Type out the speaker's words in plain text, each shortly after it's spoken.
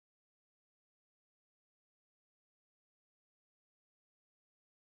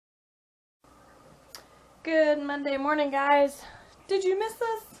Good Monday morning, guys. Did you miss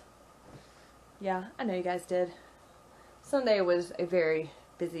us? Yeah, I know you guys did. Sunday was a very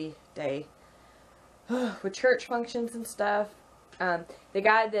busy day with church functions and stuff. The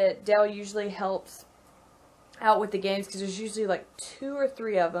guy that Dale usually helps out with the games, because there's usually like 2 or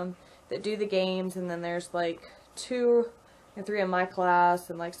 3 of them that do the games, and then there's like 2 and 3 in my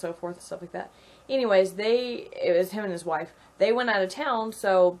class and like so forth and stuff like that. Anyways, it was him and his wife. They went out of town,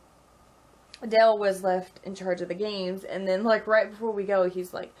 so Dale was left in charge of the games, and then like right before we go,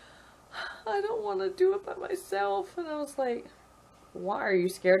 he's like, I don't want to do it by myself. And I was like, why? Are you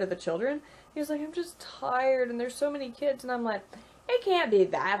scared of the children? He was like, I'm just tired and there's so many kids. And I'm like, it can't be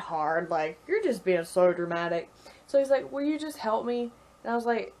that hard. Like, you're just being so dramatic. So he's like, will you just help me? And I was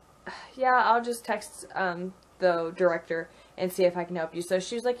like, yeah, I'll just text the director and see if I can help you. So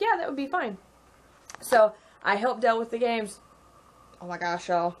she was like, yeah, that would be fine. So I helped Dale with the games. Oh my gosh,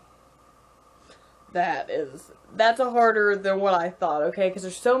 y'all. That's harder than what I thought, okay? Because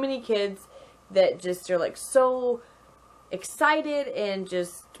there's so many kids that just are like so excited and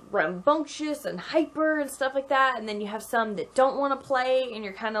just rambunctious and hyper and stuff like that. And then you have some that don't want to play, and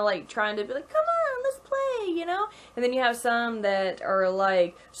you're kind of like trying to be like, come on, let's play, you know? And then you have some that are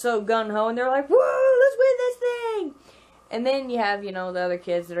like so gung-ho, and they're like, whoa, let's win this thing. And then you have, you know, the other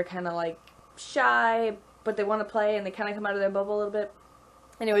kids that are kind of like shy, but they want to play, and they kind of come out of their bubble a little bit.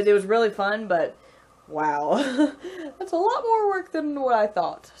 Anyways, it was really fun, but wow, that's a lot more work than what I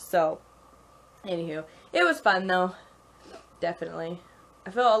thought. So, anywho, it was fun though, definitely. I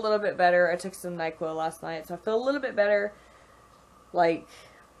feel a little bit better. I took some NyQuil last night, so I feel a little bit better, like,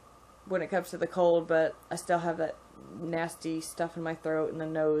 when it comes to the cold, but I still have that nasty stuff in my throat and the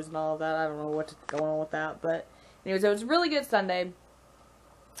nose and all of that. I don't know what's going on with that, but anyways, it was a really good Sunday.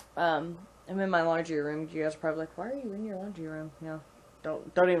 I'm in my laundry room. You guys are probably like, why are you in your laundry room? You know,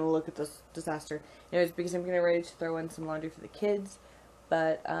 don't even look at this disaster. Anyways, because I'm getting ready to throw in some laundry for the kids.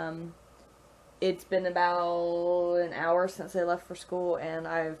 But it's been about an hour since I left for school, and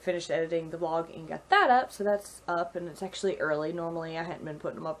I finished editing the vlog and got that up. So that's up, and it's actually early. Normally I hadn't been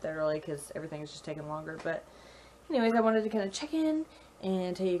putting them up that early because everything's just taking longer. But anyways, I wanted to kind of check in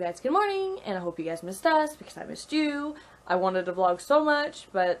and tell you guys good morning, and I hope you guys missed us because I missed you. I wanted to vlog so much,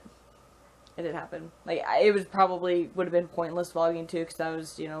 but it didn't happen. Like, it was probably would have been pointless vlogging too, because I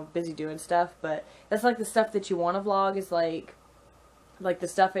was, you know, busy doing stuff. But that's like the stuff that you want to vlog is like the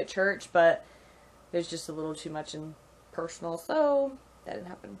stuff at church, but there's just a little too much in personal, so that didn't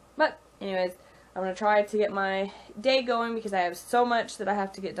happen. But anyways, I'm gonna try to get my day going because I have so much that I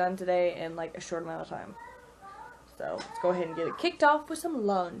have to get done today in like a short amount of time. So let's go ahead and get it kicked off with some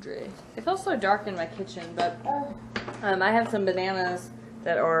laundry. It feels so dark in my kitchen, but I have some bananas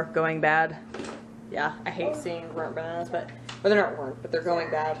that are going bad. Yeah, I hate seeing burnt bananas, but they're not burnt, but they're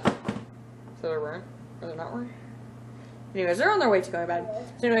going bad. So they're burnt, or they're not burnt. Anyways, they're on their way to going bad.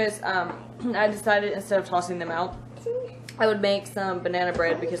 So anyways, I decided instead of tossing them out, I would make some banana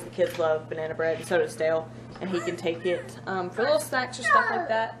bread because the kids love banana bread, and so does Dale, and he can take it for little snacks or stuff like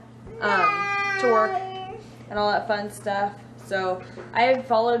that to work and all that fun stuff. So I have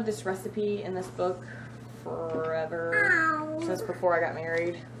followed this recipe in this book forever, since before I got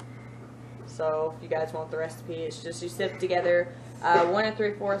married. So if you guys want the recipe, it's just you sift together 1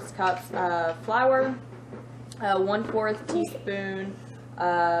 3/4 cups of flour, 1/4 teaspoon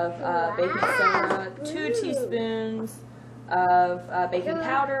of baking soda, 2 teaspoons of baking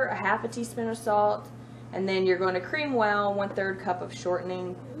powder, a 1/2 teaspoon of salt, and then you're going to cream well 1/3 cup of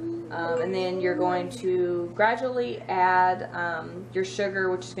shortening. And then you're going to gradually add your sugar,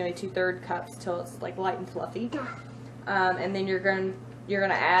 which is going to be 2/3 cups till it's like light and fluffy. And then you're going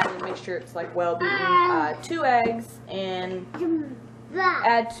to add and make sure it's like well beaten 2 eggs, and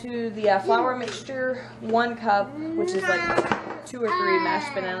add to the flour mixture 1 cup, which is like 2 or 3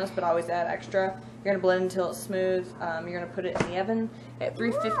 mashed bananas, but always add extra. You're going to blend until it's smooth. You're going to put it in the oven at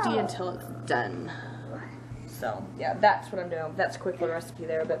 350 until it's done. So yeah, that's what I'm doing. That's a quick little recipe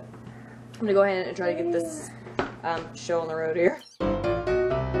there, but I'm gonna go ahead and try to get this show on the road here.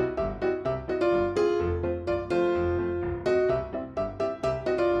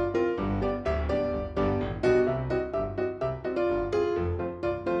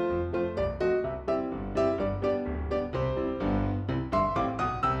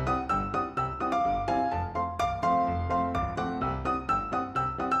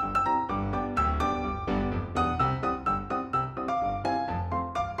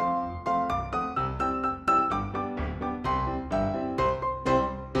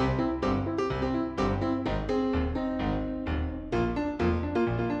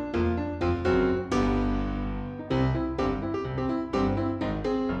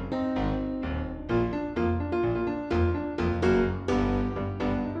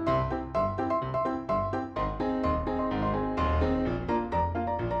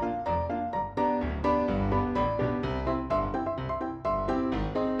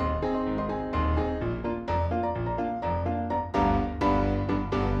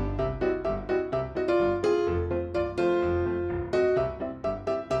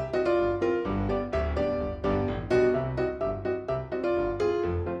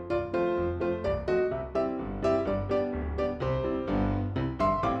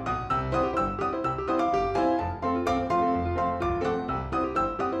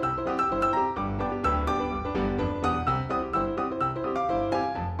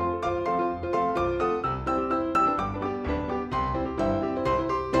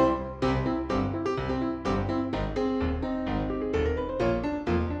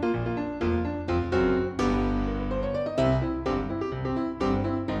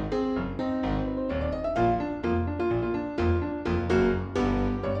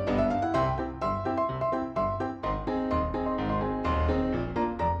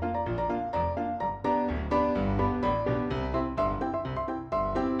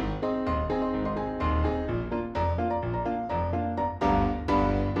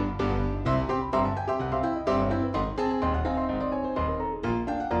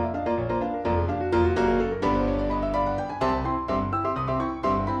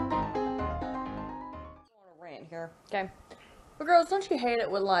 girls, don't you hate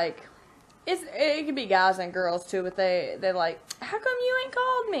it when, like, it could be guys and girls too, but they're like, how come you ain't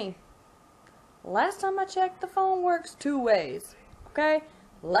called me? Last time I checked, the phone works 2 ways, okay?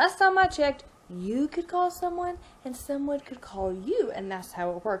 Last time I checked, you could call someone and someone could call you, and that's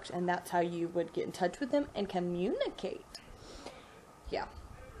how it works, and that's how you would get in touch with them and communicate. Yeah.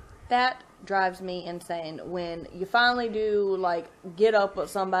 That drives me insane when you finally do, like, get up with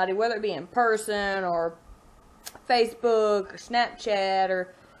somebody, whether it be in person or Facebook or Snapchat,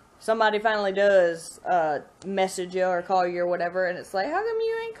 or somebody finally does message you or call you or whatever, and it's like, how come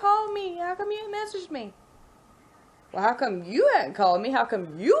you ain't called me? How come you ain't messaged me? Well, how come you hadn't called me? How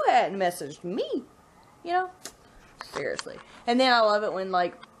come you hadn't messaged me? You know? Seriously. And then I love it when,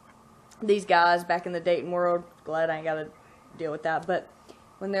 like, these guys back in the dating world, glad I ain't got to deal with that, but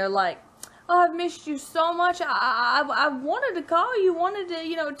when they're like, oh, I've missed you so much, I wanted to call you, wanted to,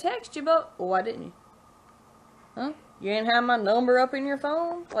 you know, text you, but, well, why didn't you? Huh? You ain't have my number up in your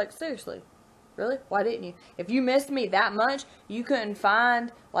phone? Like, seriously. Really? Why didn't you? If you missed me that much, you couldn't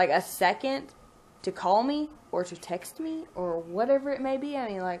find, like, a second to call me or to text me or whatever it may be? I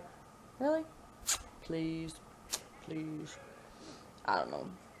mean, like, really? Please. Please. I don't know.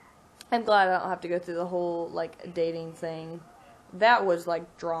 I'm glad I don't have to go through the whole, like, dating thing. That was,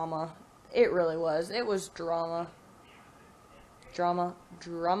 like, drama. It really was. It was drama. Drama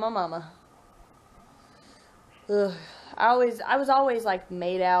mama. Ugh. I was always, like,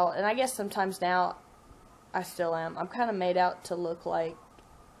 made out, and I guess sometimes now I still am. I'm kind of made out to look like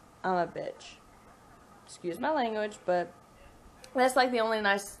I'm a bitch. Excuse my language, but that's, like, the only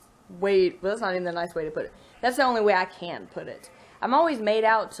nice way, well, that's not even the nice way to put it. That's the only way I can put it. I'm always made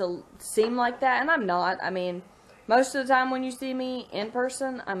out to seem like that, and I'm not. I mean, most of the time when you see me in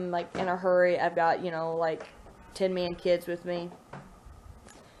person, I'm, like, in a hurry. I've got, you know, like, 10-man kids with me.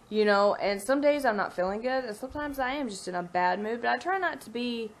 You know, and some days I'm not feeling good, and sometimes I am just in a bad mood, but I try not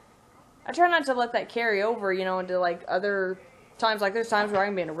to let that carry over, you know, into, like, other times. Like, there's times where I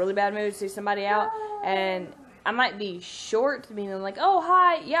can be in a really bad mood, see somebody out, and I might be short, meaning, like, oh,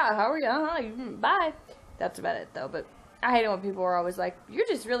 hi, yeah, how are you, bye. That's about it, though, but I hate it when people are always like, you're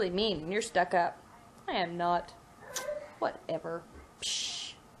just really mean, and you're stuck up. I am not. Whatever.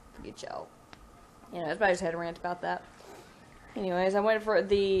 Psh, forget y'all. Anyways, I just had a rant about that. Anyways, I'm waiting for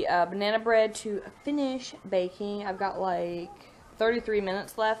the banana bread to finish baking. I've got like 33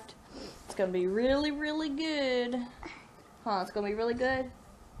 minutes left. It's going to be really, really good. Huh, it's going to be really good?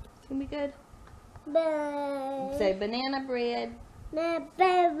 It's going to be good? Say banana bread.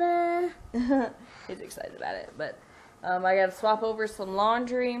 He's excited about it. But I got to swap over some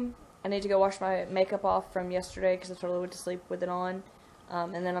laundry. I need to go wash my makeup off from yesterday because I totally went to sleep with it on.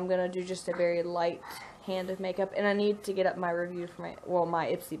 And then I'm going to do just a very light hand of makeup. And I need to get up my review for my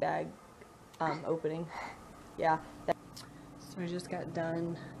Ipsy bag opening. Yeah. So I just got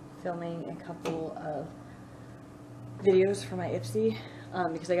done filming a couple of videos for my Ipsy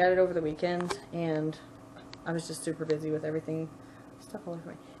because I got it over the weekend and I was just super busy with everything. Stuff all over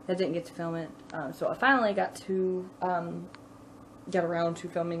me. I didn't get to film it. So I finally got to get around to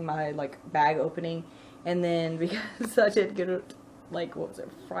filming my like bag opening, and then because I did get it like, what was it,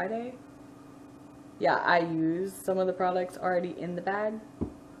 Friday? Yeah, I used some of the products already in the bag.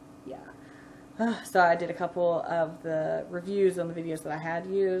 Yeah. So I did a couple of the reviews on the videos that I had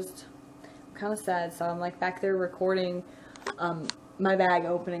used. I'm kind of sad, so I'm like back there recording my bag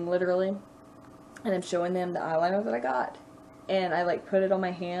opening literally, and I'm showing them the eyeliner that I got, and I like put it on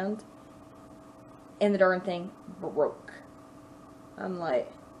my hand and the darn thing broke. I'm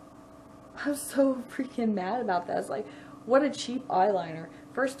like, I'm so freaking mad about that. It's like, what a cheap eyeliner.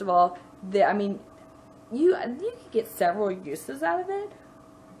 First of all, I mean, you could get several uses out of it,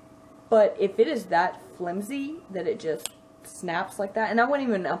 but if it is that flimsy that it just snaps like that, and I wasn't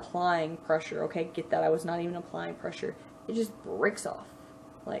even applying pressure, okay, get that, I was not even applying pressure, it just breaks off,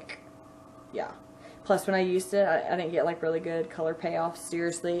 like, yeah. Plus, when I used it, I didn't get, like, really good color payoff,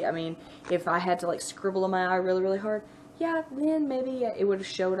 seriously. I mean, if I had to, like, scribble in my eye really, really hard, yeah, then maybe it would have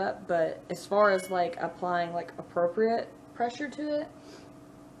showed up, but as far as, like, applying, like, appropriate pressure to it,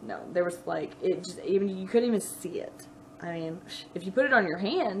 no, there was, like, it just, even, you couldn't even see it. I mean, if you put it on your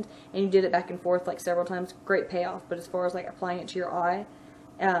hand, and you did it back and forth, like, several times, great payoff, but as far as, like, applying it to your eye,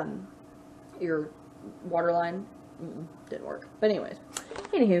 your waterline, didn't work. But anyways,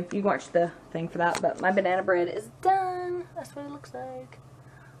 anywho, you can watch the thing for that, but my banana bread is done. That's what it looks like.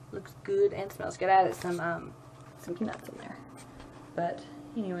 Looks good and smells good. I added some nuts in there. But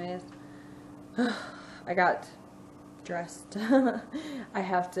anyways, I got dressed. I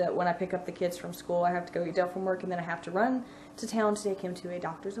have to, when I pick up the kids from school, I have to go get Dale from work, and then I have to run to town to take him to a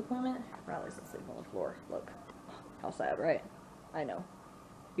doctor's appointment. Riley's asleep on the floor. Look, how sad, right? I know.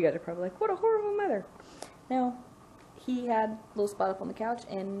 You guys are probably like, what a horrible mother. No, he had a little spot up on the couch,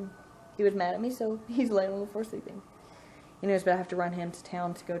 and he was mad at me, so he's laying on the floor sleeping. Anyways, but I have to run him to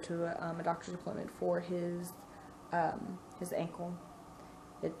town to go to a doctor's appointment for his ankle.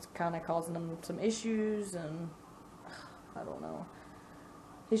 It's kind of causing him some issues, and I don't know.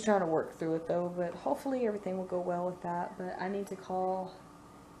 He's trying to work through it, though, but hopefully everything will go well with that. But I need to call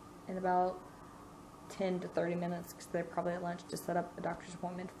in about 10 to 30 minutes, because they're probably at lunch, to set up a doctor's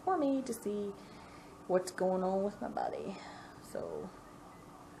appointment for me to see what's going on with my body. So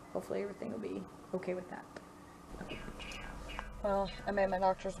hopefully everything will be okay with that. Okay. Well, I made my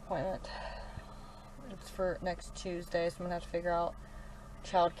doctor's appointment. It's for next Tuesday, so I'm gonna have to figure out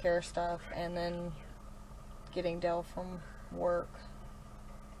childcare stuff, and then getting Dell from work.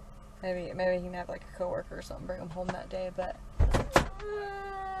 Maybe he can have like a coworker or something, bring him home that day, but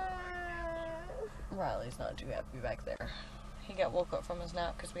Riley's not too happy back there. He got woke up from his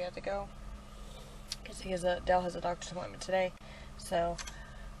nap because we had to go, because Dell has a doctor's appointment today. So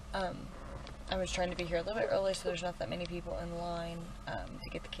I was trying to be here a little bit early, so there's not that many people in line to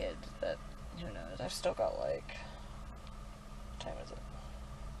get the kids, but who knows. I've still got like, what time is it?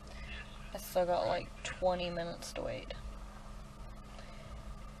 I still got like 20 minutes to wait.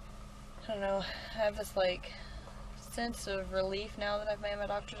 I don't know, I have this like sense of relief now that I've made my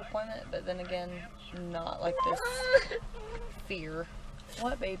doctor's appointment, but then again, not like this fear.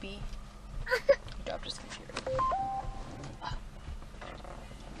 What, baby? He dropped his computer.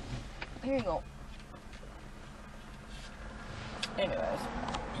 Here you go. Anyways.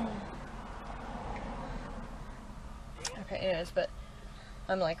 Okay, anyways, but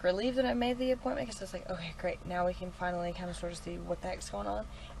I'm like relieved that I made the appointment, because it's like, okay, great, now we can finally kind of sort of see what the heck's going on.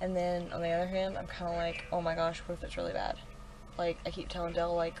 And then on the other hand, I'm kind of like, oh my gosh, what if it's really bad? Like, I keep telling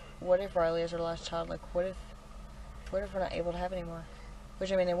Dell, like, what if Riley is our last child? Like, what if we're not able to have any more?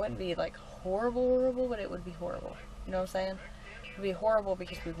 Which, I mean, it wouldn't be like horrible, but it would be horrible. You know what I'm saying? It would be horrible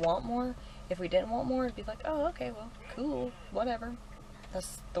because we want more. If we didn't want more, it'd be like, oh, okay, well, cool, whatever.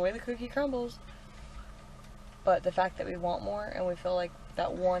 That's the way the cookie crumbles. But the fact that we want more, and we feel like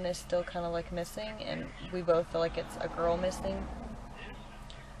that one is still kind of like missing, and we both feel like it's a girl missing,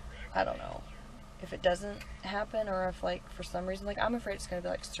 I don't know. If it doesn't happen, or if like for some reason, like I'm afraid it's going to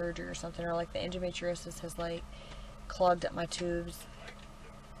be like surgery or something, or like the endometriosis has like clogged up my tubes,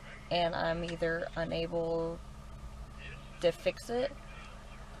 and I'm either unable to fix it,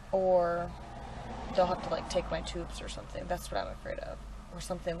 or they'll have to like take my tubes or something. That's what I'm afraid of. Or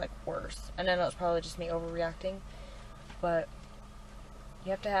something like worse. And I know it's probably just me overreacting, but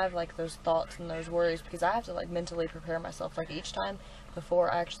you have to have like those thoughts and those worries, because I have to like mentally prepare myself. Like each time before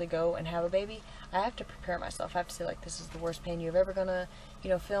I actually go and have a baby, I have to prepare myself. I have to say, like, this is the worst pain you're ever gonna, you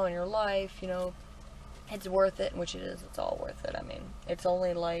know, feel in your life, you know, it's worth it, which it is. It's all worth it. I mean, it's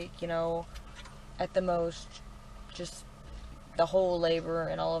only like, you know, at the most, just the whole labor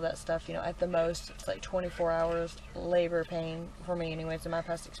and all of that stuff, you know, at the most it's like 24 hours labor pain for me anyways, in my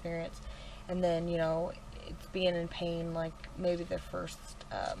past experience. And then, you know, it's being in pain like maybe the first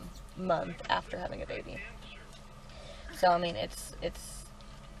month after having a baby. So I mean, it's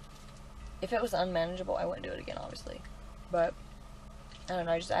if it was unmanageable, I wouldn't do it again, obviously. But I don't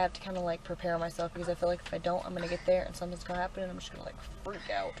know, I have to kind of like prepare myself, because I feel like if I don't, I'm gonna get there and something's gonna happen, and I'm just gonna like freak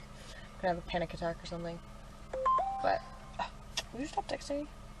out. I'm gonna have a panic attack or something. But will you stop texting?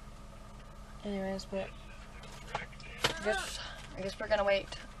 Anyways, but I guess we're gonna wait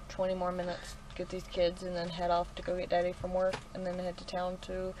 20 more minutes, get these kids, and then head off to go get Daddy from work, and then head to town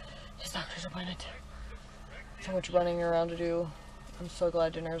to his doctor's appointment. So much running around to do. I'm so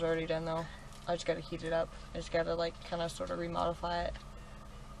glad dinner's already done though. I just gotta heat it up. I just gotta like kind of sort of remodify it.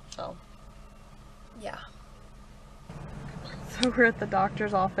 So, yeah. So we're at the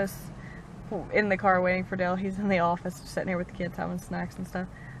doctor's office. In the car waiting for Dale. He's in the office just sitting here with the kids having snacks and stuff.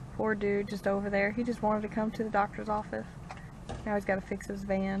 Poor dude just over there. He just wanted to come to the doctor's office. Now he's got to fix his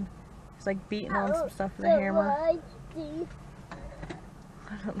van. He's like beating on some stuff with a hammer. I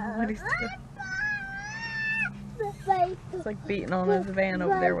don't know what he's doing. He's like beating on his van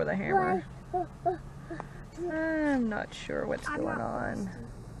over there with a hammer. I'm not sure what's going on.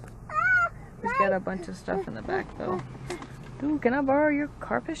 He's got a bunch of stuff in the back though. Ooh, can I borrow your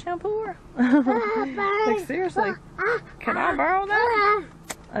carpet shampoo? Like, seriously, can I borrow that?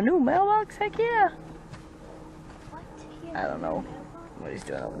 A new mailbox? Heck yeah. I don't know what he's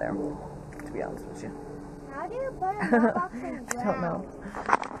doing over there, to be honest with you. How do you put a mailbox in the ground? I don't know.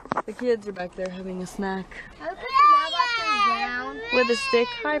 The kids are back there having a snack. How do you put a mailbox in the ground? With a stick.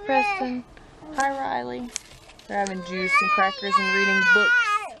 Hi, Preston. Hi, Riley. They're having juice and crackers and reading books.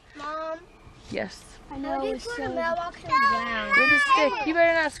 Mom. Yes. I know. It's put a mailbox in the ground. With a stick. You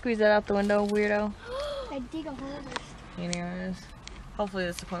better not squeeze that out the window, weirdo. I dig a hole. Anyways, hopefully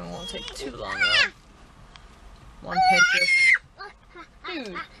this appointment won't take too long though. One Pinterest.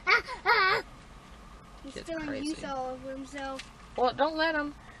 Dude. He's Shit's throwing crazy. juice all over himself. Well, don't let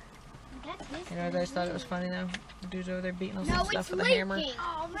him. That's his. You know, I just thought it was funny though. The dude's over there beating us No, and stuff it's with a leaking. hammer.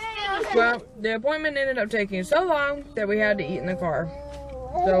 Oh man. Well, the appointment ended up taking so long that we had to eat in the car.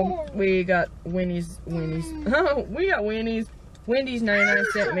 So we got Wendy's. Oh, we got Wendy's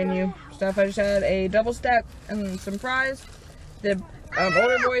 99-cent menu stuff. I just had a double stack and some fries. The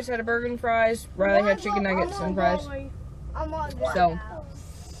older boys had a burger and fries. Riley had chicken nuggets and fries. So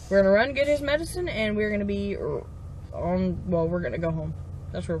we're gonna run, get his medicine, and we're gonna be on. Well, we're gonna go home.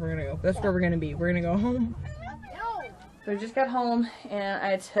 That's where we're gonna go. That's where we're gonna be. We're gonna go home. So I just got home and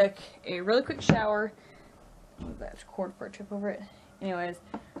I took a really quick shower. That's cord for a trip over it. Anyways,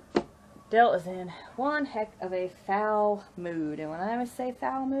 Dale is in one heck of a foul mood. And when I say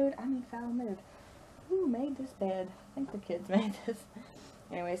foul mood, I mean foul mood. Who made this bed? I think the kids made this.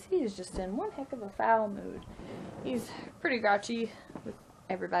 Anyways, he is just in one heck of a foul mood. He's pretty grouchy with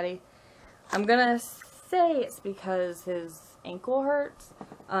everybody. I'm gonna say it's because his ankle hurts.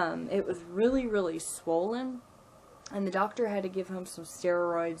 It was really swollen. And the doctor had to give him some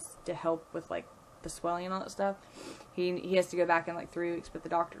steroids to help with, like, the swelling and all that stuff. He has to go back in, like, 3 weeks, but the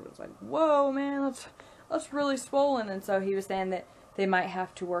doctor was like, whoa, man, that's really swollen. And so he was saying that they might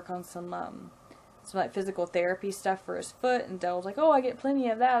have to work on some like, physical therapy stuff for his foot. And Dale was like, oh, I get plenty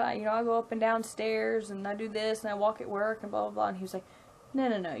of that. I go up and down stairs, and I do this, and I walk at work, and blah, blah, blah. And he was like,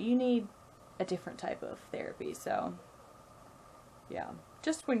 no, you need a different type of therapy. So, yeah.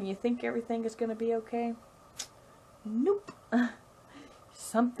 Just when you think everything is going to be okay, nope.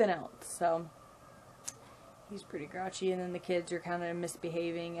 Something else. So he's pretty grouchy, and then the kids are kind of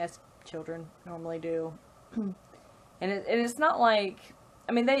misbehaving as children normally do. and it's not like,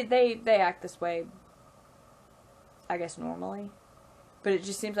 I mean, they act this way, I guess, normally, but it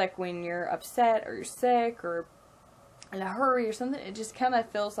just seems like when you're upset or you're sick or in a hurry or something, it just kind of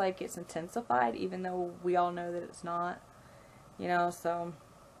feels like it's intensified, even though we all know that it's not, you know. So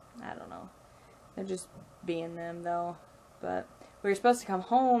I don't know, they're just being them though. But we were supposed to come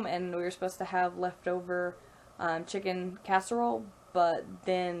home and we were supposed to have leftover chicken casserole, but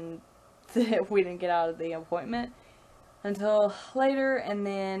then we didn't get out of the appointment until later, and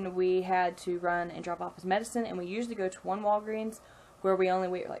then we had to run and drop off his medicine. And we usually go to one Walgreens where we only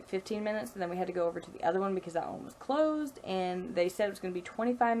wait like 15 minutes, and then we had to go over to the other one because that one was closed, and they said it was going to be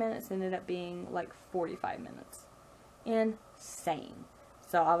 25 minutes, ended up being like 45 minutes. Insane.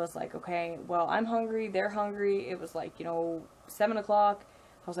 So I was like, okay, well, I'm hungry, they're hungry. It was like, 7 o'clock.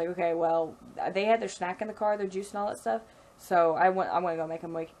 I was like, okay, well, they had their snack in the car, their juice and all that stuff. So I want to go make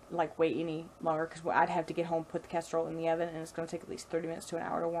them wait any longer, because I'd have to get home, put the casserole in the oven, and it's going to take at least 30 minutes to an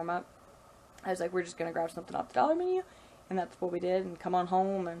hour to warm up. I was like, we're just going to grab something off the dollar menu, and that's what we did, and come on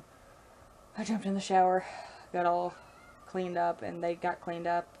home, and I jumped in the shower, got all cleaned up, and they got cleaned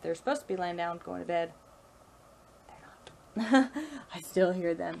up. They're supposed to be laying down, going to bed. They're not. I still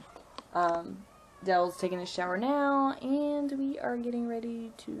hear them. Dell's taking a shower now, and we are getting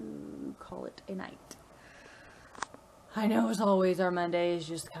ready to call it a night. I know, as always, our Monday is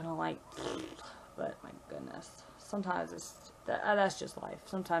just kind of like, but my goodness, sometimes that's just life.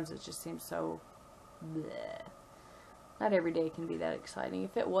 Sometimes it just seems so bleh. Not every day can be that exciting.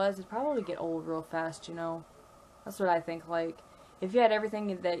 If it was, it'd probably get old real fast, That's what I think. Like, if you had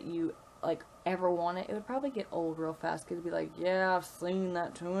everything that you, like, ever wanted, it would probably get old real fast, because it'd be like, yeah, I've seen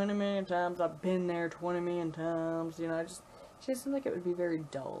that 20 million times, I've been there 20 million times, it just seems like it would be very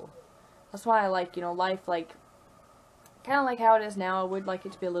dull. That's why I like, life, like, kind of like how it is now. I would like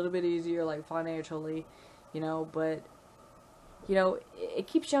it to be a little bit easier, like, financially, but, it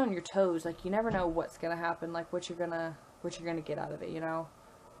keeps you on your toes. Like, you never know what's gonna happen, like, what you're gonna get out of it,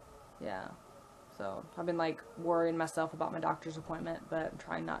 Yeah. So, I've been, like, worrying myself about my doctor's appointment, but I'm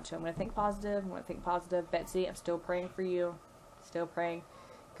trying not to. I'm gonna think positive. Betsy, I'm still praying for you. Still praying.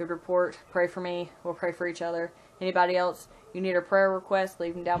 Good report. Pray for me. We'll pray for each other. Anybody else, you need a prayer request,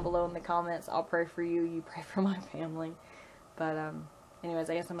 leave them down below in the comments. I'll pray for you. You pray for my family. But, anyways,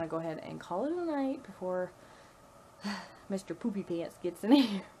 I guess I'm gonna go ahead and call it a night before Mr. Poopy Pants gets in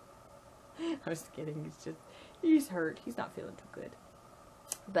here. I'm just kidding. He's hurt. He's not feeling too good.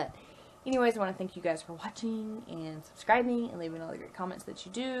 But, anyways, I want to thank you guys for watching and subscribing and leaving all the great comments that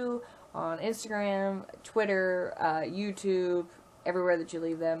you do on Instagram, Twitter, YouTube, everywhere that you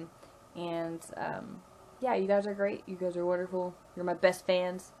leave them. And, yeah, you guys are great. You guys are wonderful. You're my best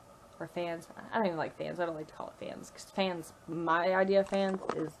fans. Or fans. I don't even like fans. I don't like to call it fans. Because fans, my idea of fans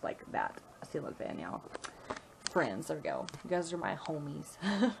is like that. ceiling fan, y'all. Friends, there we go. You guys are my homies.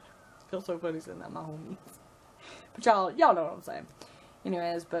 Feels so funny saying that, my homies. But y'all know what I'm saying.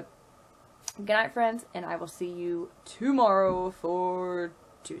 Anyways, but good night, friends, and I will see you tomorrow for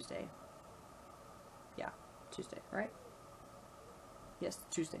Tuesday. Yeah, Tuesday, right? Yes,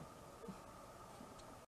 Tuesday.